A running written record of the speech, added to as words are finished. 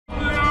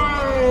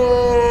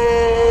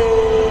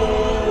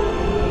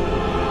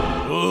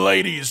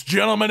Ladies,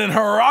 gentlemen, and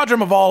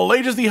Harajam of all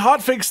ages, the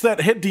hotfix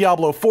that hit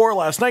Diablo 4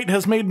 last night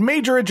has made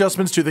major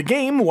adjustments to the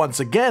game once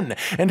again,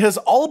 and has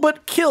all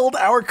but killed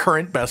our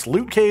current best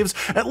loot caves,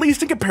 at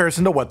least in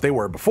comparison to what they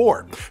were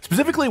before.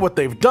 Specifically, what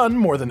they've done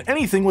more than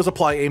anything was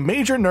apply a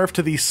major nerf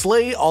to the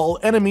Slay All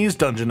Enemies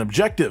dungeon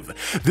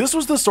objective. This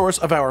was the source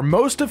of our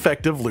most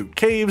effective loot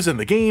caves in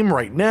the game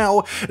right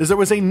now, as there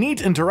was a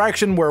neat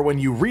interaction where when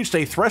you reached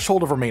a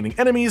threshold of remaining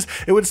enemies,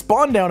 it would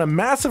spawn down a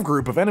massive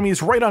group of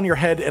enemies right on your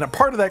head, and a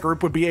part of that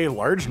group would be a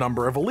large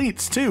number of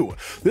elites too.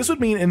 This would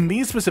mean in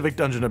these specific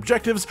dungeon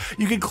objectives,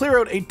 you could clear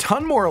out a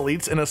ton more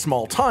elites in a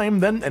small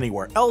time than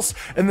anywhere else,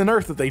 and the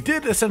nerf that they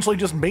did essentially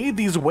just made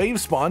these wave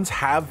spawns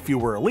have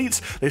fewer elites.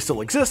 They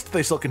still exist,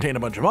 they still contain a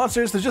bunch of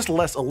monsters, there's just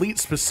less elites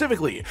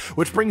specifically,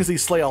 which brings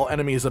these Slay All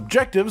Enemies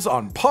objectives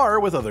on par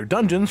with other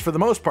dungeons for the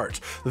most part.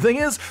 The thing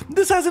is,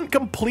 this hasn't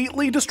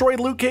completely destroyed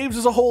loot caves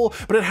as a whole,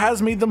 but it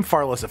has made them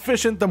far less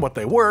efficient than what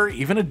they were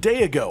even a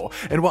day ago,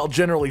 and while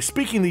generally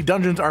speaking the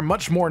dungeons are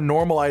much more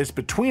normalized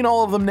between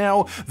all of them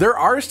now, there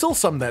are still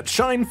some that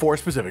shine for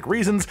specific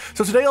reasons,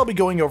 so today I'll be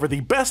going over the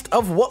best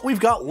of what we've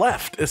got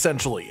left,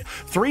 essentially.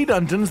 3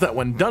 dungeons that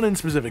when done in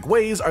specific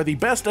ways are the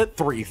best at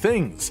 3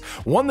 things.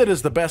 One that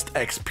is the best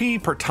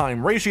XP per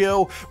time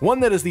ratio,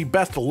 one that is the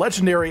best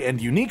legendary and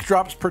unique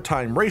drops per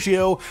time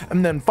ratio,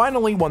 and then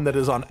finally one that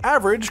is on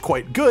average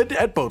quite good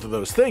at both of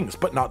those things,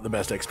 but not the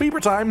best XP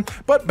per time,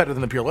 but better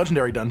than the pure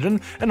legendary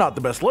dungeon, and not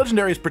the best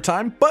legendaries per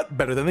time, but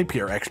better than the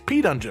pure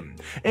XP dungeon.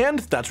 And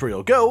that's where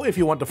you'll go if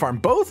you want to farm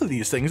both of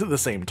these things at the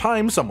same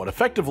time somewhat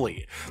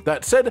effectively.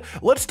 That said,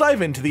 let's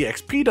dive into the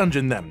XP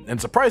dungeon then, and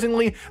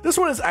surprisingly, this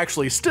one is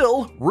actually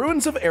still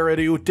Ruins of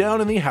Eridu down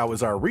in the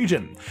Hawazar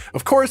region.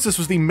 Of course, this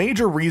was the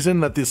major reason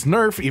that this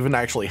nerf even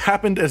actually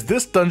happened, as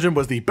this dungeon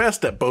was the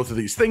best at both of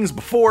these things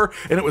before,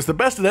 and it was the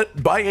best at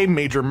it by a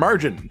major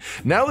margin.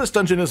 Now this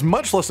dungeon is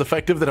much less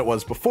effective than it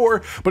was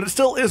before, but it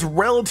still is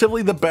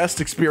relatively the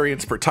best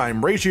experience per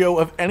time ratio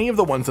of any of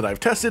the ones that I've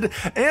tested,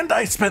 and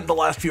I spent the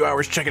last few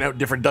hours checking out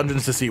different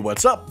dungeons to see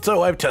what's up,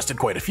 so I've tested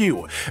quite a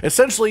few.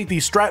 Essentially, the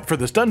strat for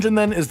this dungeon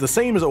then is the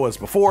same as it was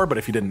before, but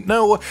if you didn't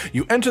know,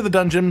 you enter the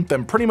dungeon,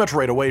 then pretty much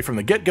right away from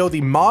the get-go,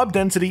 the mob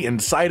density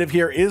inside of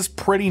here is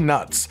pretty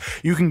nuts.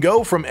 You can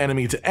go from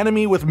enemy to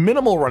enemy with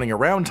minimal running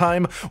around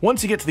time.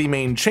 Once you get to the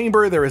main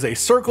chamber, there is a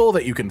circle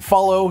that you can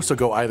follow, so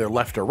go either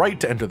left or right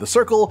to enter the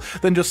circle,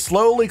 then just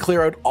slowly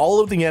clear out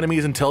all of the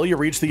enemies until you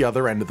reach the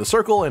other end of the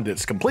circle and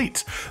it's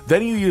complete.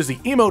 Then you use the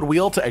emote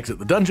wheel to exit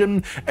the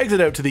dungeon,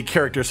 exit out to the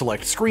character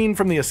select screen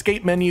from the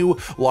escape menu,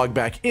 log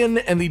back in,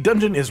 and the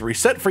dungeon is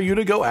reset for you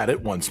to go at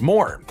it once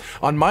more.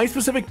 On my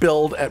specific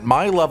build, at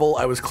my level,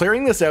 I was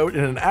clearing this out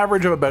in an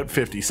average of about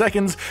 50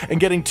 seconds and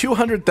getting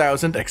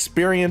 200,000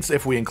 experience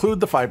if we include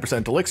the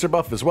 5% elixir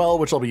buff as well,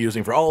 which I'll be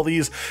using for all of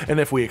these, and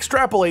if we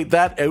extrapolate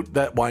that out,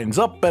 that winds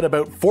up at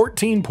about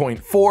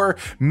 14.4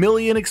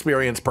 million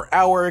experience per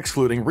hour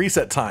excluding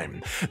reset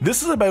time.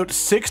 This is about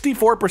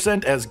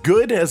 64% as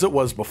good as it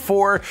was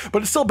before,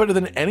 but it's still better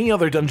than any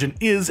other dungeon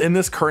is in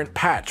this current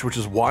patch, which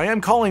is why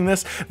I'm calling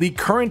this the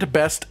current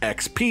best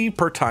XP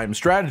per time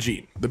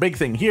strategy. The big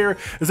thing here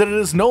is that it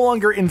is no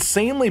longer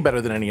insanely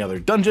better than any other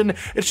dungeon,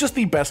 it's just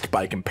the best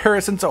by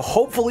comparison, so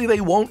hopefully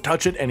they won't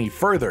touch it any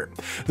further.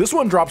 This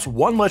one drops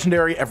 1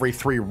 legendary every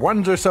 3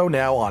 runs or so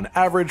now on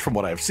average from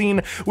what I've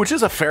seen, which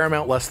is a fair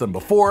amount less than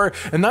before,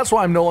 and that's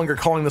why I'm no longer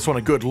calling this one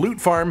a good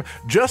loot farm,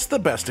 just the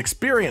best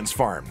experience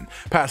farm.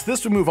 Past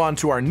this, we move on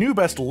to our new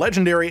best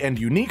legendary and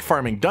unique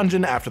farming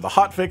dungeon after the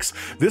hotfix.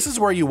 This is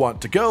where you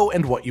want to go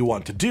and what you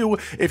want to do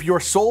if your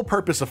sole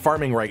purpose of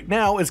farming right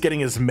now is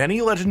getting as many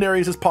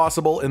legendaries as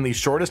possible in the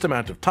shortest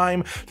amount of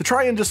time to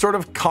try and just sort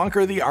of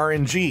conquer the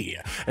RNG.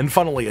 And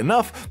funnily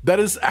enough, that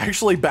is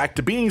actually back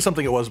to being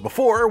something it was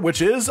before,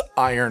 which is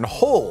Iron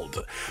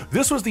Hold.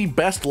 This was the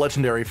best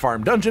legendary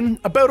farm dungeon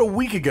about a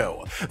week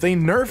ago. They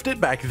nerfed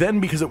it back then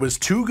because it was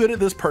too good at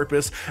this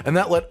purpose, and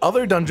that let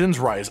other dungeons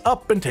rise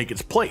up and take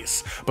its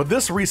place. But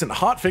this recent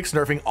hotfix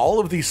nerfing all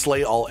of these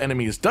Slay All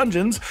Enemies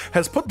dungeons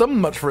has put them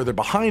much further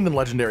behind than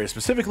legendary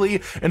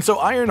specifically, and so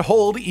Iron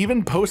Hold,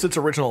 even post its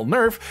original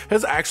nerf,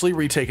 has actually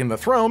retaken the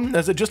throne,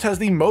 as it just has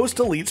the most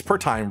elites per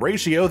time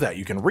ratio that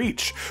you can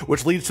reach,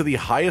 which leads to the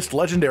highest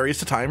legendaries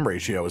to time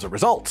ratio as a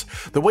result.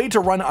 The way to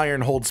run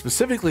Iron Hold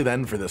specifically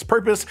then for this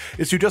purpose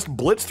is to just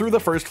blitz through the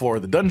first floor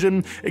of the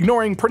dungeon,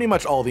 ignoring pretty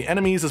much all the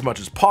enemies as much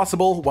as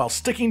possible while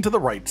sticking to the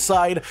right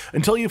side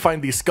until you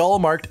find the skull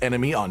marked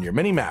enemy on your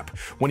minimap.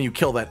 When you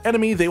kill that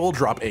enemy, they will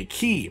drop a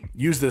key.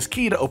 Use this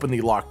key to open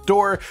the locked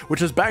door,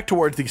 which is back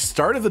towards the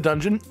start of the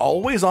dungeon,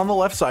 always on the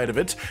left side of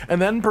it,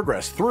 and then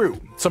progress through.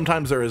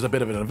 Sometimes there is a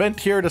bit of an event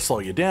here to slow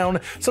you down,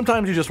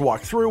 sometimes you just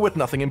walk through with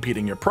nothing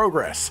impeding your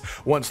progress.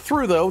 Once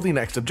through though, the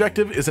next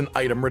objective is an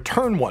item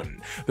return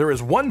one. There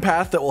is one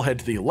path that will head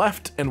to the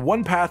left and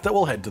one path that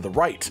will head to the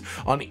right.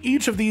 On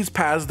each of these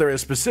paths there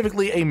is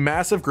specifically a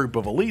massive group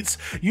of elites,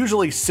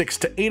 usually 6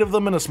 to 8 of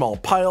them in a small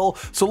pile,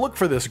 so look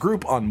for this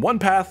group on one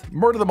path,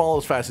 murder them all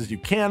as fast as you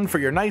can for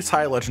your nice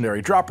high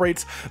legendary drop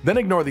rates, then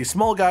ignore these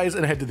small guys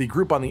and head to the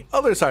group on the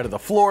other side of the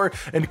floor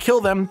and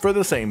kill them for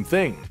the same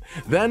thing.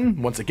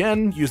 Then, once again,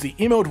 again, use the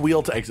emote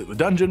wheel to exit the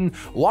dungeon,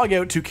 log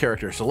out to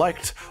character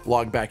select,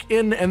 log back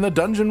in, and the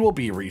dungeon will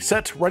be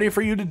reset, ready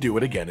for you to do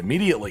it again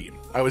immediately.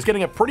 I was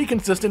getting a pretty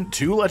consistent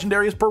 2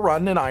 legendaries per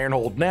run in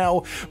Ironhold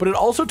now, but it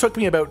also took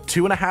me about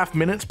 2.5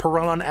 minutes per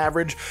run on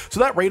average, so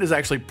that rate is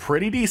actually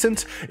pretty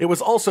decent. It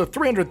was also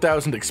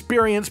 300,000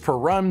 experience per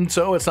run,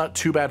 so it's not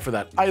too bad for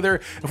that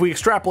either. If we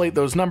extrapolate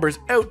those numbers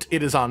out,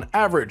 it is on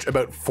average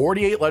about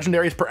 48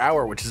 legendaries per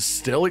hour, which is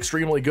still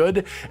extremely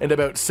good, and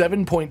about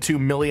 7.2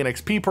 million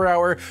XP per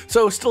hour,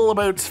 so still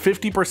about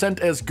 50%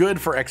 as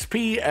good for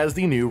XP as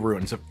the new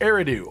Ruins of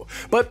Eridu,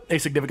 but a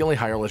significantly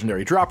higher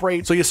legendary drop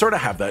rate, so you sort of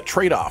have that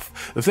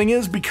trade-off. The thing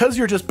is, because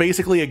you're just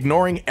basically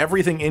ignoring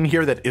everything in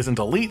here that isn't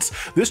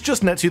elites, this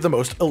just nets you the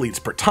most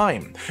elites per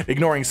time.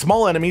 Ignoring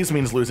small enemies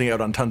means losing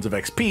out on tons of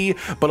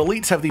XP, but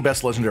elites have the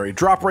best legendary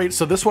drop rate,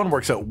 so this one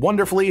works out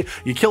wonderfully.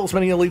 You kill as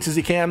many elites as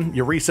you can,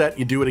 you reset,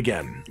 you do it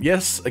again.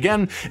 Yes,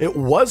 again, it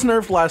was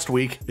nerfed last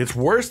week, it's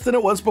worse than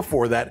it was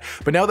before that,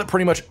 but now that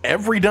pretty much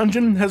every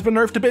dungeon has been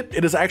nerfed a bit,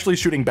 it is actually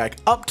shooting back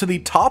up to the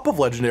top of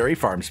legendary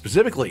farm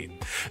specifically.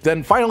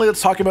 Then finally,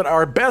 let's talk about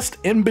our best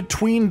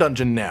in-between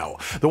dungeon now,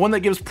 the one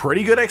that gives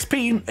pretty good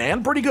XP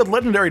and pretty good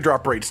legendary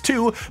drop rates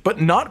too,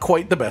 but not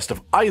quite the best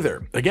of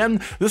either.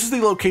 Again, this is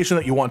the location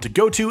that you want to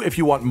go to if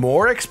you want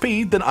more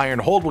XP than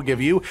Ironhold will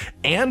give you,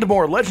 and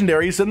more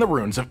legendaries than the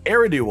Ruins of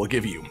Eridu will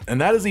give you, and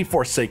that is the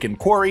Forsaken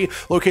Quarry,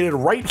 located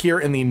right here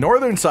in the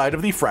northern side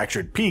of the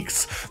Fractured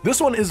Peaks.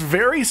 This one is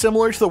very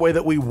similar to the way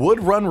that we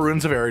would run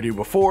Ruins of Eridu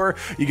before.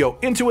 You go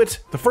into it,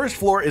 the first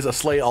floor is a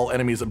slay all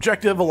enemies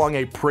objective along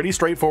a pretty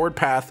straightforward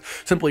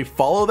path. Simply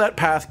follow that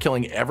path,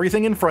 killing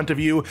everything in front of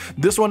you.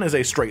 This one is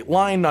a straight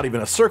line, not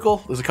even a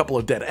circle. There's a couple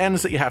of dead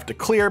ends that you have to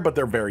clear, but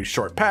they're very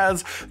short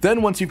paths.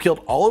 Then once you've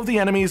killed all of the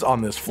enemies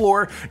on this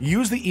floor,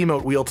 use the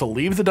emote wheel to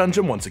leave the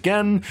dungeon once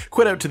again,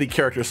 quit out to the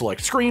character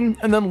select screen,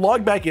 and then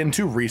log back in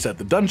to reset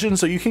the dungeon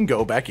so you can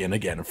go back in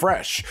again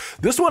fresh.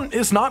 This one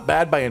is not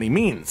bad by any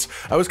means.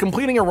 I was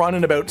completing a run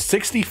in about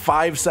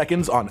 65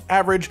 seconds on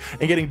average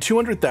and getting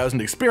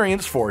 200,000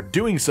 experience for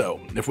doing so.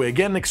 If we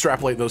again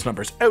extrapolate those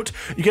numbers out,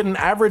 you get an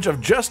average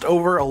of just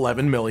over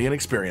 11 million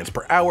experience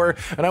per hour,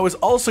 and I was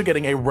also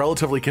getting a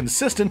relatively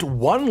consistent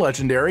 1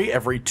 legendary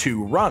every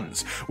 2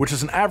 runs, which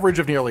is an average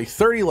of nearly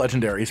 30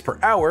 legendaries per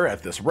hour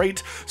at this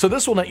rate, so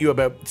this will net you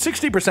about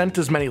 60%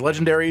 as many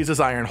legendaries as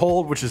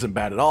Ironhold, which isn't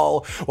bad at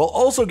all, while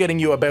also getting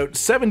you about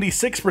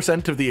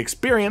 76% of the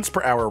experience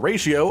per hour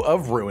ratio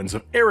of Ruins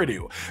of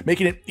Eridu,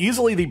 making it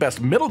easily the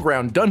best middle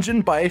ground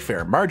dungeon by a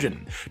fair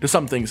margin. To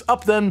sum things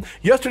up then,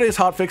 yesterday's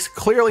hotfix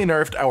clearly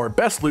nerfed our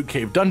best loot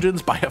cave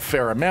dungeons by a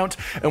fair amount,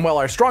 and while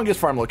our strongest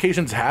farm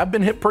locations have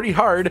been hit pretty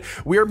hard,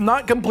 we're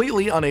not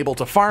completely unable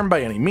to farm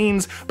by any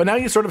means, but now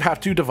you sort of have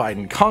to divide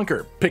and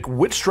conquer, pick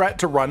which strat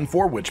to run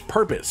for which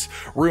purpose.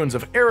 Ruins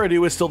of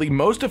Eridu is still the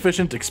most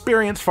efficient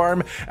experience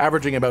farm,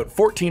 averaging about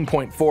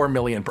 14.4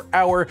 million per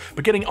hour,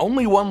 but getting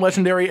only 1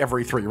 legendary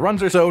every 3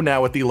 runs or so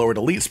now with the lowered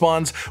elite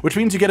spawns, which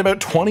means you get about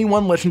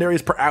 21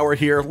 legendaries per hour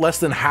here, less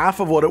than half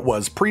of what it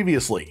was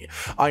previously.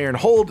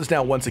 Ironhold is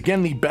now once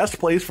again the best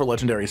place for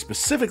legendaries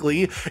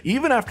specifically,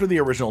 even after the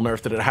original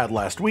nerf that it had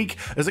last week,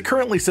 as it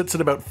currently sits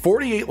at about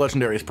 48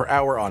 legendaries per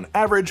hour on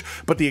average,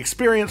 but the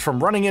experience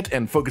from running it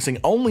and focusing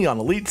only on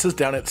elites is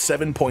down at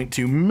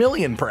 7.2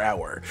 million per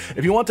hour.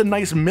 If you want a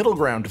nice middle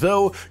ground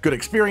though, good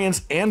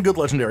experience and good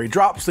legendary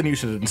drops, then you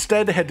should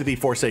instead head to the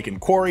Forsaken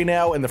Quarry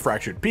now in the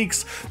Fractured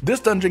Peaks. This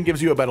dungeon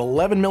gives you about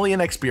 11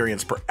 million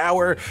experience per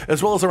hour,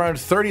 as well as around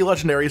 30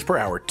 legendaries per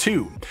hour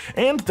too.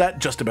 And that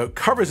just about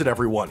covers it,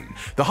 everyone.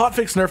 The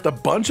hotfix nerfed a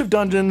bunch of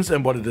dungeons,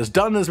 and what it has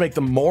done is make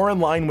them more in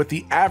line with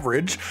the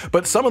average,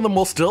 but some of them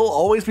will still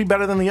always be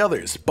better than the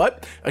others.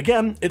 But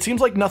again, it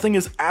seems like nothing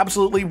is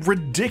absolutely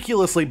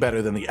ridiculously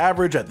better than the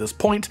average at this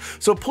point,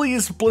 so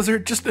please,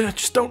 Blizzard, just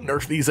don't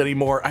nerf these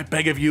anymore. I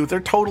beg of you, they're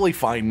totally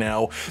fine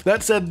now.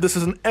 That said, this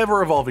is an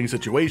ever-evolving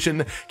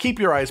situation. Keep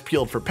your eyes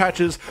peeled for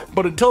patches,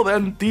 but until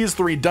then, these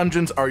 3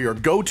 dungeons are your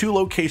go-to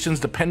locations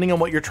depending on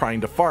what you're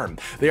trying to farm.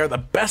 They are the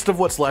best of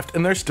what's left,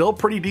 and they're still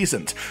pretty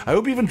decent. I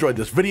hope you've enjoyed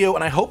this video,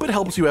 and I hope it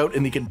helps you out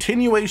in the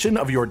continuation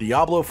of your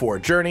Diablo 4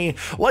 journey.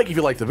 Like if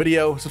you liked the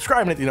video,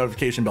 subscribe and hit the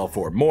notification bell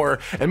for more,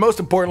 and most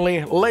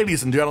importantly,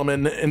 ladies and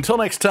gentlemen, until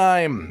next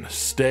time,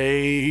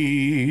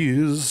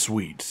 stay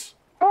sweet.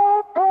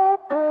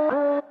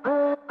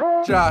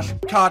 Josh,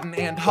 Cotton,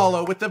 and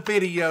Hollow with the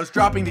videos,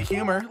 dropping the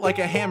humor like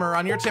a hammer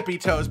on your tippy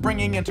toes,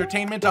 bringing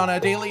entertainment on a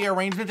daily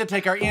arrangement to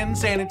take our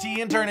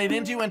insanity and turn it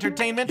into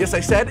entertainment. Yes,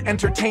 I said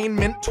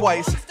entertainment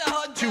twice,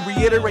 to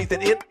reiterate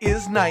that it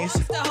is nice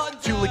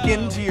to look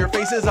into your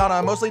faces on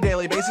a mostly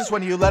daily basis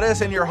when you let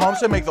us in your homes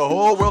to make the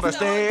whole world a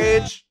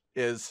stage.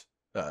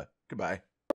 Goodbye.